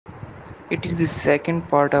It is the second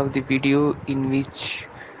part of the video in which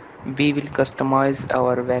we will customize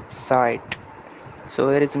our website. So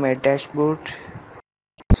here is my dashboard.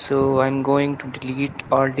 So I'm going to delete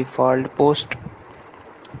all default post.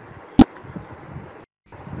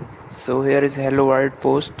 So here is hello world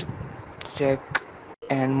post. Check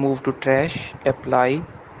and move to trash. Apply.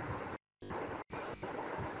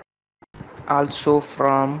 Also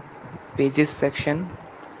from pages section,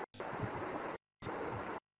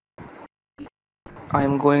 I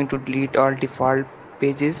am going to delete all default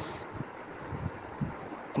pages.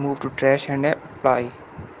 Move to trash and apply.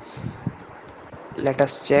 Let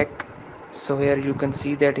us check. So here you can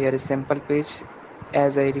see that here is sample page.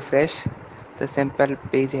 As I refresh, the sample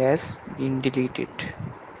page has been deleted.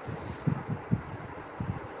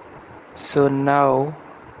 So now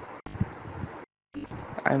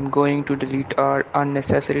I'm going to delete all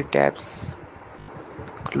unnecessary tabs.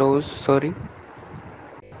 Close, sorry.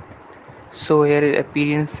 So here is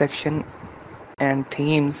appearance section and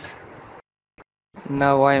themes.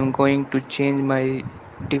 Now I am going to change my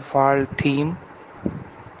default theme.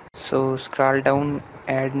 So scroll down,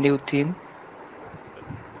 add new theme,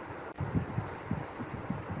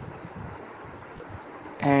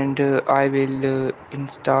 and I will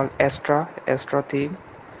install Astra theme.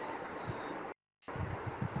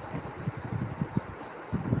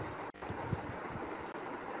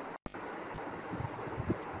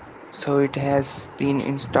 So it has been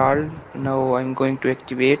installed. Now I'm going to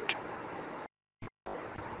activate.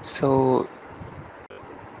 So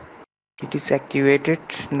it is activated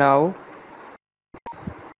now.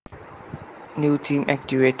 New theme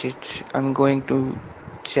activated. I'm going to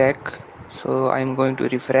check. So I'm going to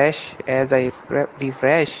refresh. As I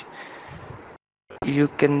refresh, you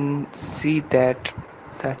can see that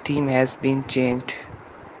the theme has been changed.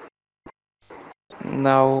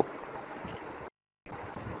 Now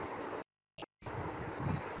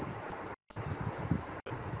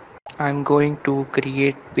I'm going to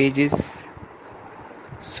create pages.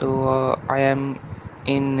 So I am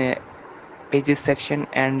in pages section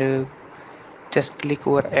and just click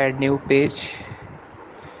over add new page.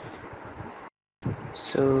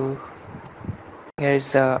 So here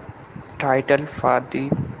is the title for the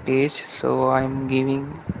page. So I'm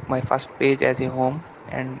giving my first page as a home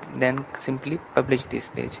and then simply publish this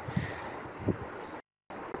page.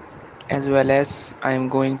 As well as I'm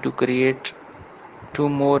going to create two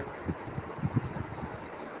more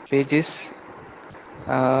pages.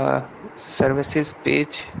 Services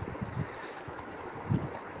page,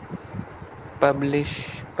 publish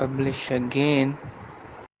again,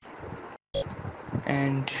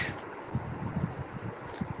 and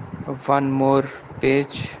one more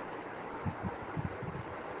page,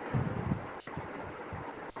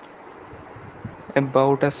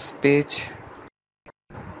 about us page,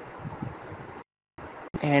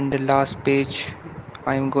 and the last page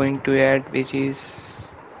I'm going to add, which is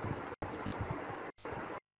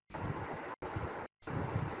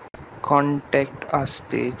contact us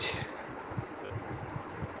page.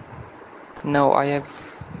 Now I have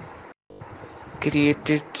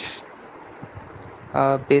created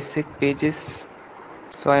basic pages,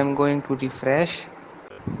 so I'm going to refresh.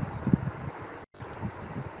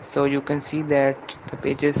 So you can see that the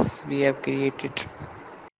pages we have created.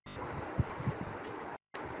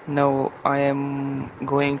 Now I am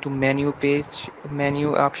going to menu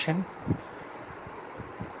option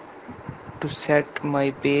to set my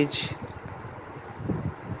page,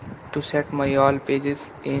 to set my all pages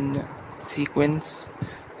in sequence.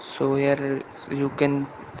 So here you can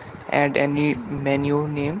add any menu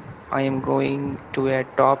name. I am going to add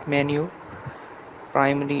top menu,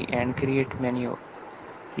 primary, and create menu.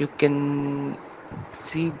 You can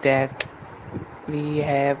see that we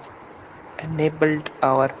have enabled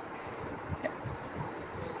our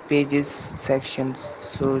pages sections.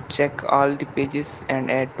 So check all the pages and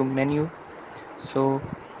add to menu. So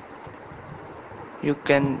you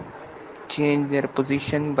can change their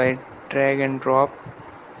position by drag and drop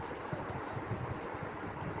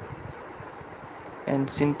and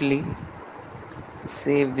simply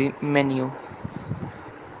save the menu.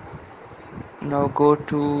 Now go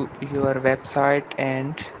to your website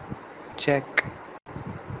and check.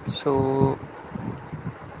 So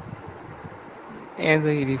as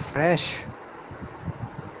I refresh,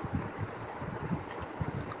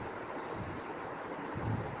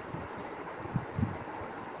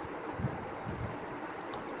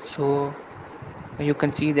 so you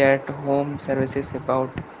can see that home services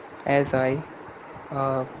about as I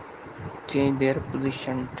uh, change their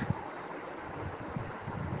position.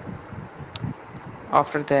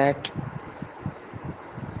 After that,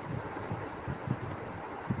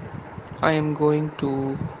 I am going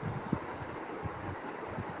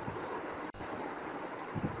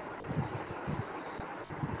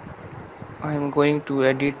to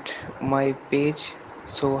edit my page.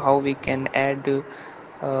 So how we can add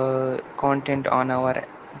content on our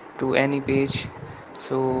to any page.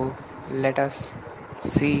 So let us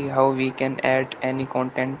see how we can add any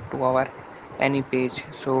content to our any page.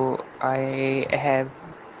 So I have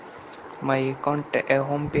my content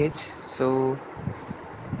home page. So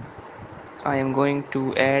I am going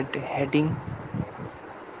to add heading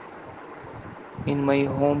in my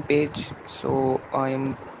home page. So I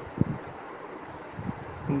am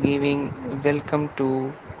giving welcome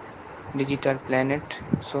to digital planet.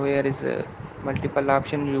 So here is a multiple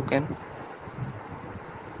option you can.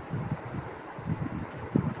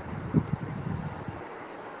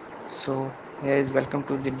 So here is welcome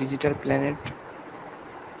to the digital planet.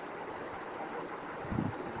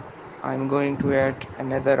 I'm going to add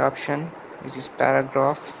another option which is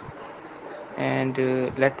paragraph, and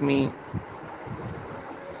let me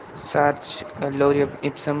search lorem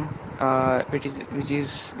ipsum, which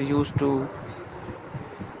is used to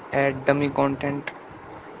add dummy content.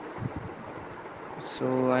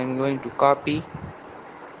 So I'm going to copy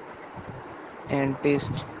and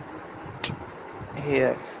paste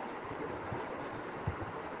here,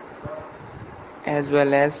 as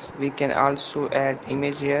well as we can also add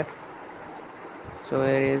image here. So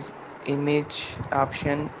here is image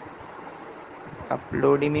option,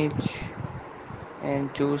 upload image,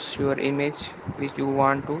 and choose your image which you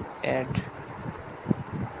want to add.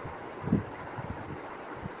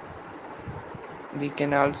 We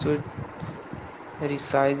can also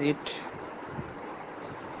resize it.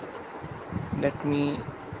 Let me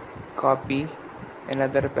copy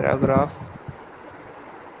another paragraph,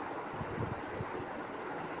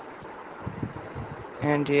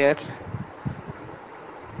 and here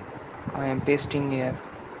I am pasting here,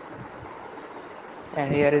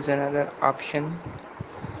 and here is another option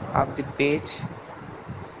of the page.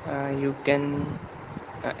 You can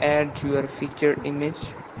add your featured image.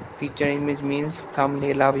 Featured image means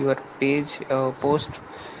thumbnail of your page post.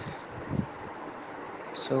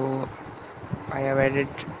 So I have added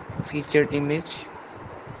featured image.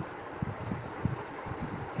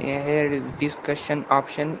 Here is discussion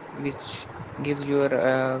option which gives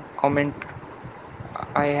your comment.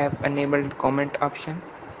 I have enabled comment option,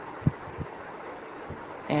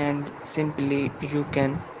 and simply you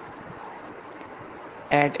can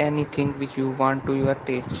add anything which you want to your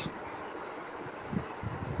page.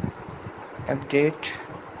 Update,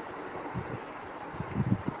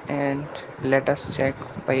 and let us check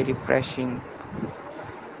by refreshing.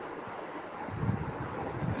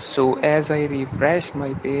 So as I refresh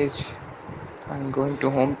my page, I'm going to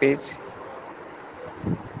home page.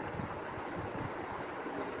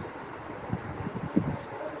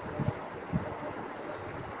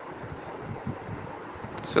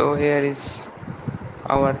 So here is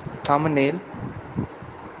our thumbnail,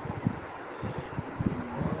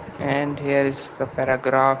 and here is the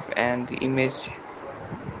paragraph and the image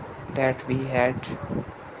that we had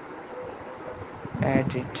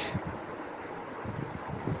added.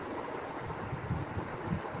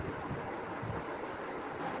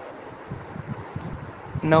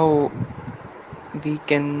 Now we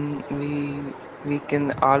can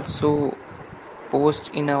also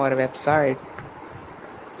post in our website.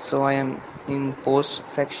 So I am in post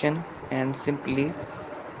section, and simply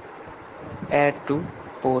add to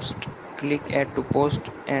post. Click add to post,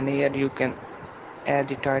 and here you can add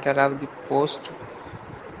the title of the post.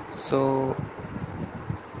 So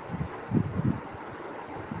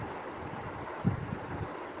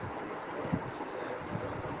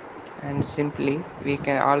and simply we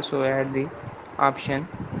can also add the option.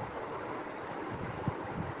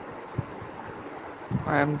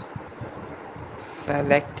 I am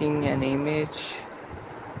selecting an image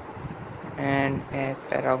and a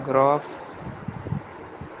paragraph,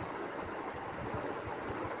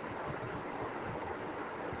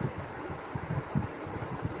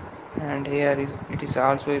 and here is it is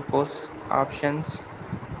also a post options.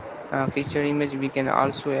 Feature image, we can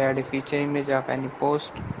also add a feature image of any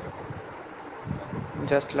post,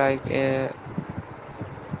 just like a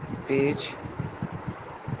page.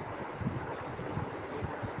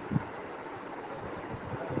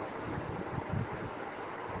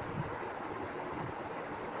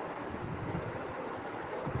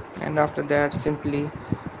 And after that, simply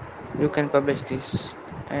you can publish this,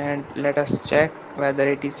 and let us check whether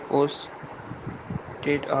it is posted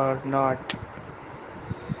or not.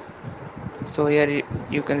 So here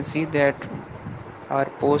you can see that our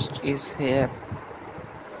post is here.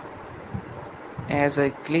 As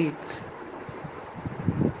I click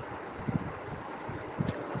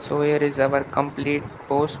So here is our complete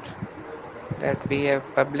post that we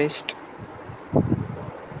have published.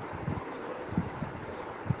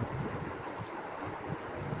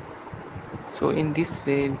 So in this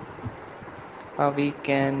way we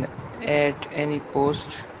can add any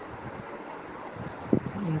post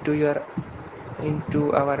into your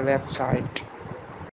into our website.